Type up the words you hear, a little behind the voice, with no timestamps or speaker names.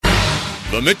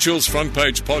The Mitchell's Front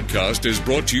Page podcast is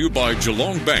brought to you by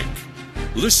Geelong Bank.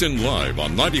 Listen live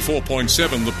on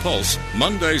 94.7 The Pulse,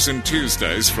 Mondays and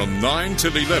Tuesdays from 9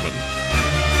 till 11.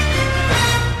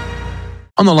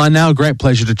 On the line now, a great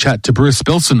pleasure to chat to Bruce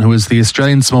Bilson, who is the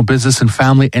Australian Small Business and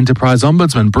Family Enterprise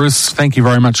Ombudsman. Bruce, thank you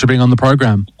very much for being on the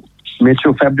program.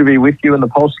 Mitchell, fab to be with you and the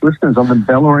Pulse listeners on the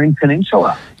Bellarine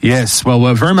Peninsula. Yes, well,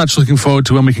 we're very much looking forward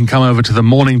to when we can come over to the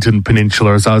Mornington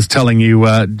Peninsula, as I was telling you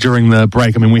during the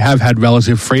break. I mean, we have had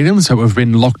relative freedoms, so we've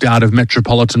been locked out of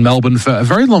metropolitan Melbourne for a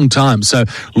very long time, so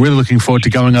we're really looking forward to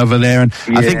going over there. And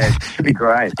yeah, I think it should be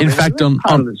great. In fact,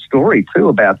 part of the story, too,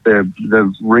 about the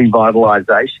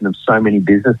revitalisation of so many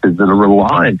businesses that are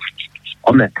reliant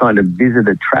on that kind of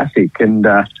visitor traffic and...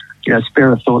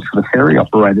 spare a thought for the ferry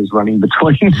operators running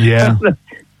between the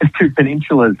two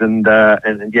peninsulas,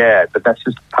 but that's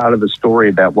just part of the story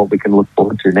about what we can look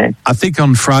forward to next. I think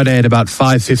on Friday at about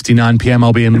 5:59 p.m.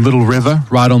 I'll be in Little River,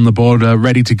 right on the border,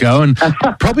 ready to go, and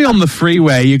probably on the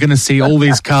freeway you're going to see all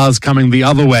these cars coming the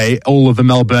other way, all of the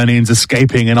Melburnians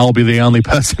escaping, and I'll be the only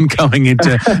person going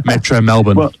into Metro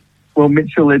Melbourne. Well,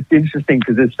 Mitchell, it's interesting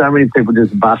because there's so many people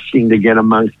just busting to get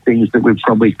amongst things that we've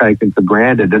probably taken for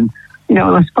granted, and and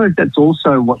I suppose that's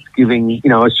also what's giving,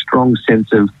 a strong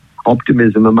sense of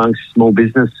optimism amongst small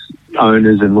business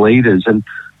owners and leaders. And,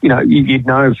 you'd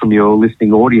know from your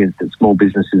listening audience that small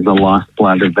business is the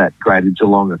lifeblood of that greater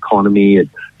Geelong economy. It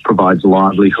provides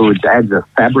livelihoods, adds a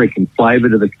fabric and flavour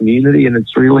to the community, and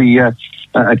it's really a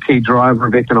key driver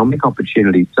of economic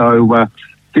opportunity. So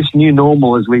this new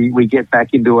normal, as we get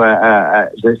back into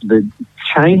the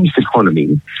changed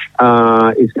economy,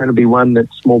 is going to be one that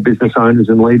small business owners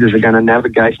and leaders are going to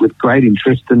navigate with great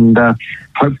interest and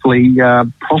hopefully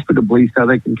profitably, so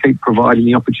they can keep providing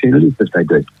the opportunities that they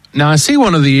do. Now, I see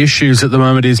one of the issues at the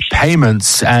moment is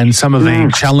payments and some of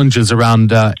the challenges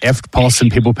around EFTPOS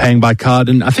and people paying by card.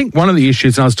 And I think one of the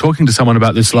issues, and I was talking to someone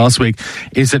about this last week,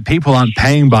 is that people aren't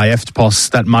paying by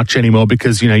EFTPOS that much anymore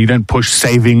because, you don't push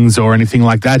savings or anything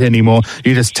like that anymore.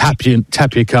 You just tap your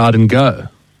card and go.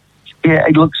 Yeah,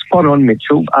 it looks spot on,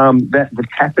 Mitchell. That the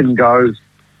tap and go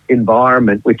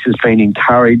environment, which has been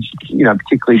encouraged,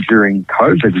 particularly during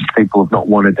COVID, as people have not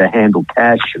wanted to handle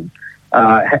cash, and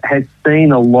has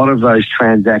seen a lot of those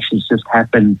transactions just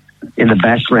happen in the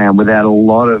background without a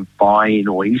lot of buy-in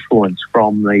or influence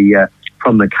from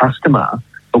the customer.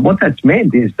 But what that's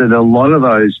meant is that a lot of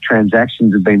those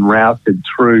transactions have been routed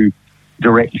through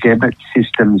direct debit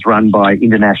systems run by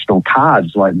international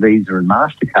cards like Visa and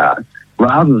MasterCard,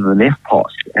 rather than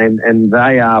EFTPOS. And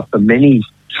they are, for many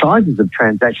sizes of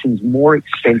transactions, more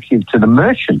expensive to the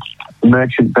merchant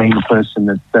being the person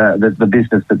that the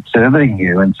business that's serving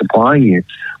you and supplying you.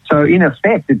 So in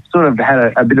effect, it's sort of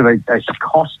had a bit of a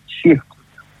cost shift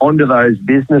onto those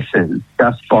businesses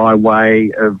just by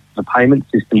way of the payment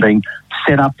system being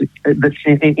set up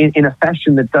in a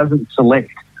fashion that doesn't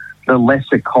select the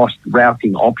lesser cost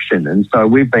routing option. And so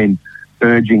we've been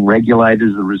urging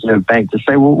regulators, the Reserve Bank, to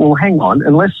say, well, hang on,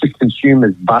 unless the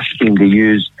consumer's busting to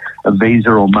use a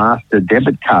Visa or Master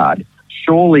debit card,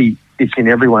 surely it's in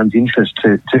everyone's interest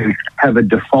to have a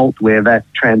default where that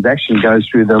transaction goes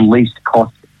through the least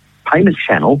cost payment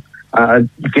channel,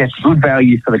 gets good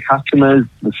value for the customers,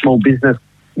 the small business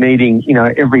needing,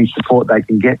 every support they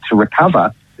can get to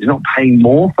recover, is not paying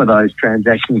more for those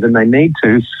transactions than they need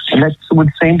to, and that would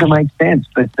seem to make sense.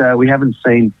 But we haven't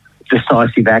seen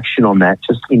decisive action on that,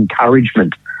 just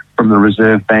encouragement from the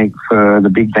Reserve Bank for the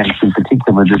big banks in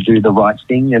particular to do the right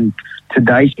thing, and to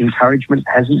date encouragement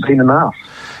hasn't been enough.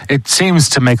 It seems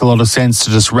to make a lot of sense to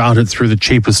just route it through the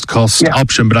cheapest cost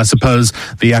option, but I suppose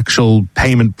the actual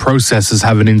payment processors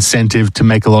have an incentive to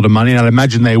make a lot of money, and I'd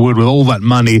imagine they would with all that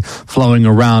money flowing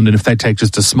around, and if they take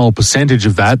just a small percentage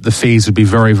of that, the fees would be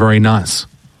very, very nice.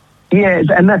 Yeah,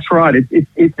 and that's right.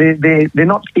 They're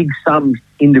not big sums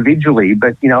individually,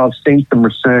 but, I've seen some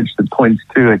research that points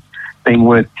to it being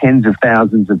worth tens of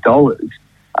thousands of dollars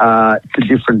to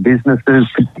different businesses,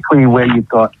 particularly where you've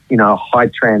got, high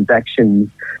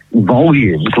transaction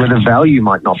volumes, where the value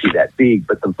might not be that big,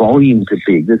 but the volumes are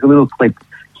big. There's a little clip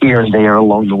here and there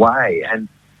along the way. And,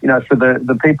 for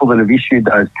the people that have issued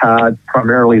those cards,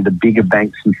 primarily the bigger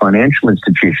banks and financial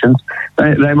institutions,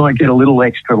 they might get a little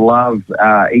extra love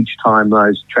each time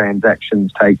those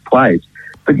transactions take place.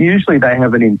 But usually they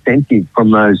have an incentive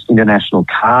from those international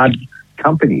card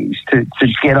companies to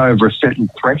get over a certain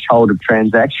threshold of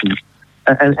transactions,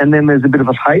 and then there's a bit of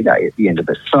a payday at the end of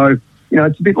it. So,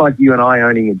 it's a bit like you and I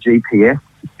owning a GPS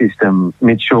system,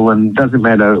 Mitchell, and it doesn't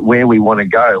matter where we want to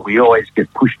go, we always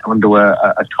get pushed onto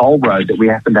a toll road that we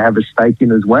happen to have a stake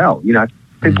in as well.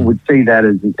 People would see that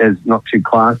as not too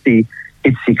classy,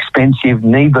 it's expensive,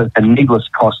 a needless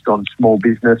cost on small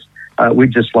business.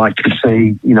 We'd just like to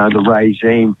see, the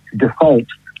regime default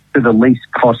to the least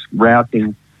cost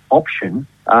routing option,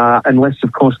 unless,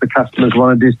 of course, the customers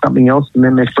want to do something else, and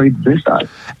then they're free to do so.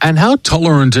 And how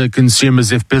tolerant are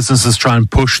consumers if businesses try and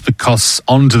push the costs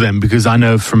onto them? Because I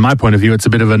know from my point of view, it's a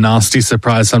bit of a nasty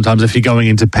surprise sometimes if you're going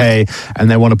in to pay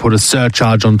and they want to put a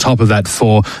surcharge on top of that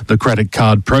for the credit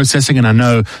card processing. And I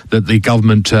know that the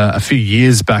government a few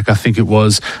years back, I think it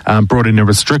was, brought in a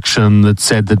restriction that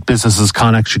said that businesses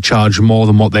can't actually charge more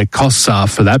than what their costs are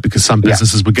for that, because some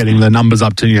businesses were getting their numbers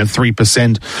up to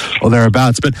 3% or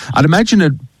thereabouts. But I'd imagine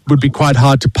it would be quite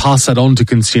hard to pass that on to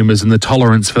consumers, and the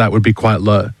tolerance for that would be quite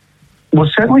low. Well,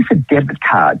 certainly for debit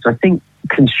cards, I think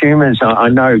consumers, I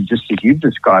know, just as you've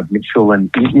described, Mitchell, and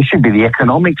you should be the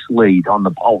economics lead on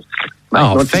the pulse.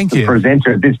 Not thank you. The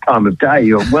presenter at this time of day.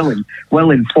 You're well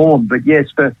informed, but yes,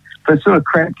 for sort of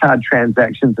credit card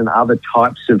transactions and other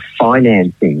types of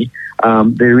financing,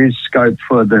 there is scope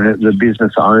for the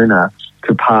business owner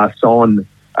to pass on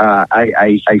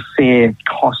a fair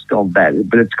cost of that,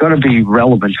 but it's got to be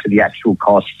relevant to the actual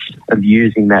cost of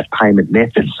using that payment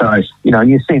method. So,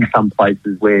 you've seen some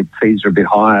places where fees are a bit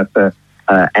higher for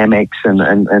Amex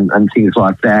and things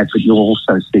like that, but you'll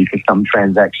also see for some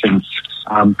transactions,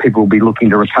 people will be looking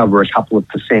to recover a couple of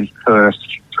percent per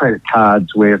credit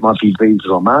cards where it might be Visa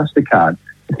or MasterCard.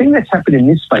 The thing that's happened in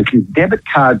this space is debit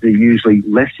cards are usually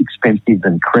less expensive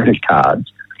than credit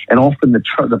cards. And often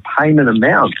the payment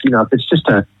amount, if it's just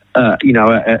a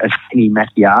skinny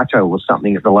macchiato or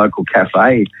something at the local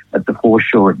cafe at the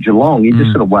foreshore at Geelong, you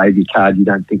just sort of wave your card, you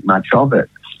don't think much of it.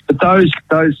 But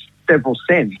those several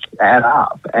cents add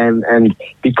up, and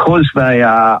because they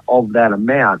are of that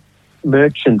amount,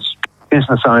 merchants,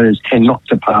 business owners tend not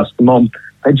to pass them on.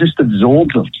 They just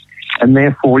absorb them, and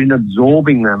therefore in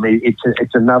absorbing them,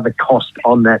 it's another cost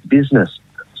on that business.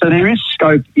 So there is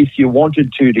scope, if you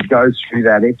wanted to go through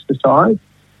that exercise.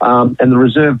 And the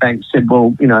Reserve Bank said,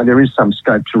 well, there is some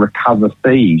scope to recover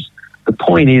fees. The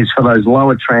point is, for those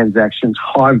lower transactions,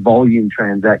 high volume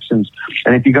transactions,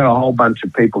 and if you've got a whole bunch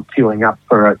of people queuing up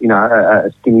for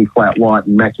a skinny flat white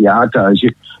and macchiatos,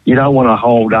 you don't want to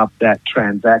hold up that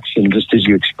transaction just as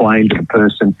you explain to the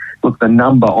person, look, the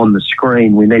number on the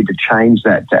screen, we need to change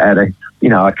that to add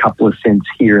a couple of cents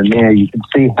here and there. You can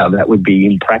see how that would be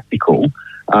impractical.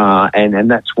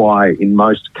 And that's why in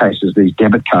most cases these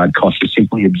debit card costs are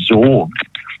simply absorbed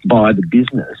by the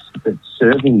business that's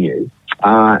serving you.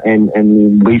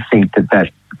 And we think that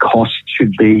cost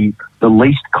should be the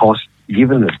least cost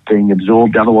given it's being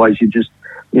absorbed. Otherwise you're just,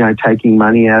 taking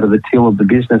money out of the till of the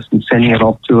business and sending it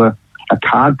off to a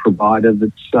card provider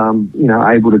that's,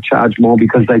 able to charge more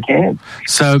because they can.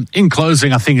 So in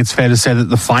closing, I think it's fair to say that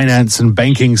the finance and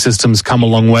banking systems come a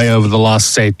long way over the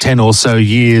last, say, 10 or so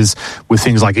years with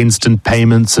things like instant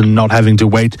payments and not having to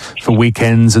wait for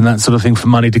weekends and that sort of thing for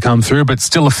money to come through, but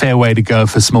still a fair way to go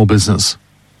for small business.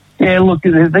 Yeah, look,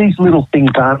 these little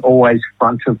things aren't always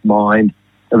front of mind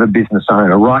of a business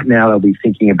owner. Right now they'll be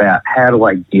thinking about, how do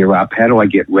I gear up? How do I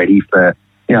get ready for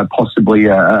possibly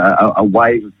a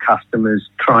wave of customers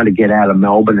trying to get out of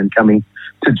Melbourne and coming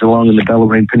to Geelong and the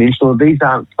Bellarine Peninsula? These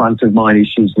aren't front-of-mind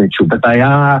issues, Mitchell, but they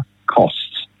are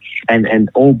costs. And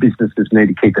all businesses need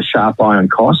to keep a sharp eye on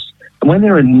costs. And when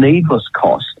they're a needless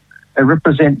cost, they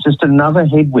represent just another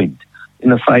headwind in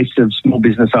the face of small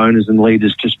business owners and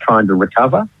leaders just trying to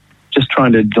recover, just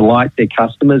trying to delight their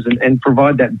customers and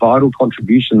provide that vital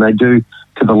contribution they do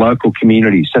to the local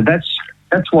community. So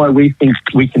that's why we think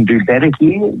we can do better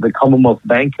here. The Commonwealth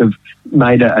Bank have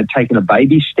taken a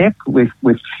baby step with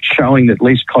showing that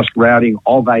least cost routing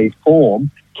of a form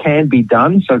can be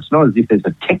done. So it's not as if there's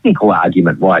a technical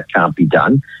argument why it can't be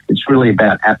done. It's really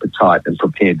about appetite and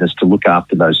preparedness to look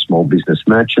after those small business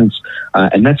merchants.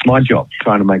 And that's my job,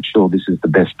 trying to make sure this is the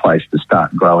best place to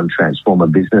start, grow and transform a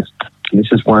business. And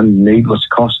this is one needless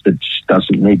cost that just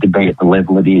doesn't need to be at the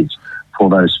level it is for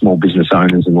those small business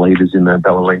owners and leaders in the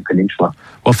Bellarine Peninsula.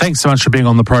 Well, thanks so much for being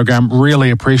on the program.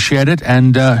 Really appreciate it.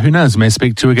 And who knows, may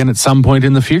speak to you again at some point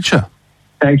in the future.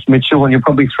 Thanks, Mitchell. And you'll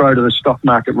probably throw to the stock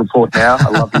market report now. I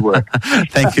love your work.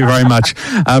 Thank you very much.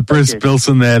 Bruce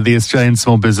Bilson there, the Australian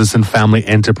Small Business and Family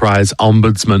Enterprise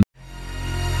Ombudsman.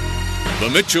 The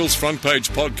Mitchell's Front Page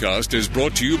podcast is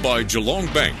brought to you by Geelong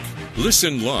Bank.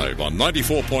 Listen live on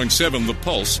 94.7 The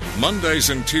Pulse, Mondays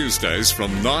and Tuesdays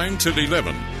from 9 till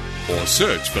 11. Or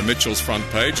search for Mitchell's Front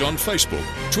Page on Facebook,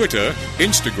 Twitter,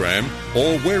 Instagram,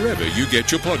 or wherever you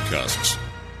get your podcasts.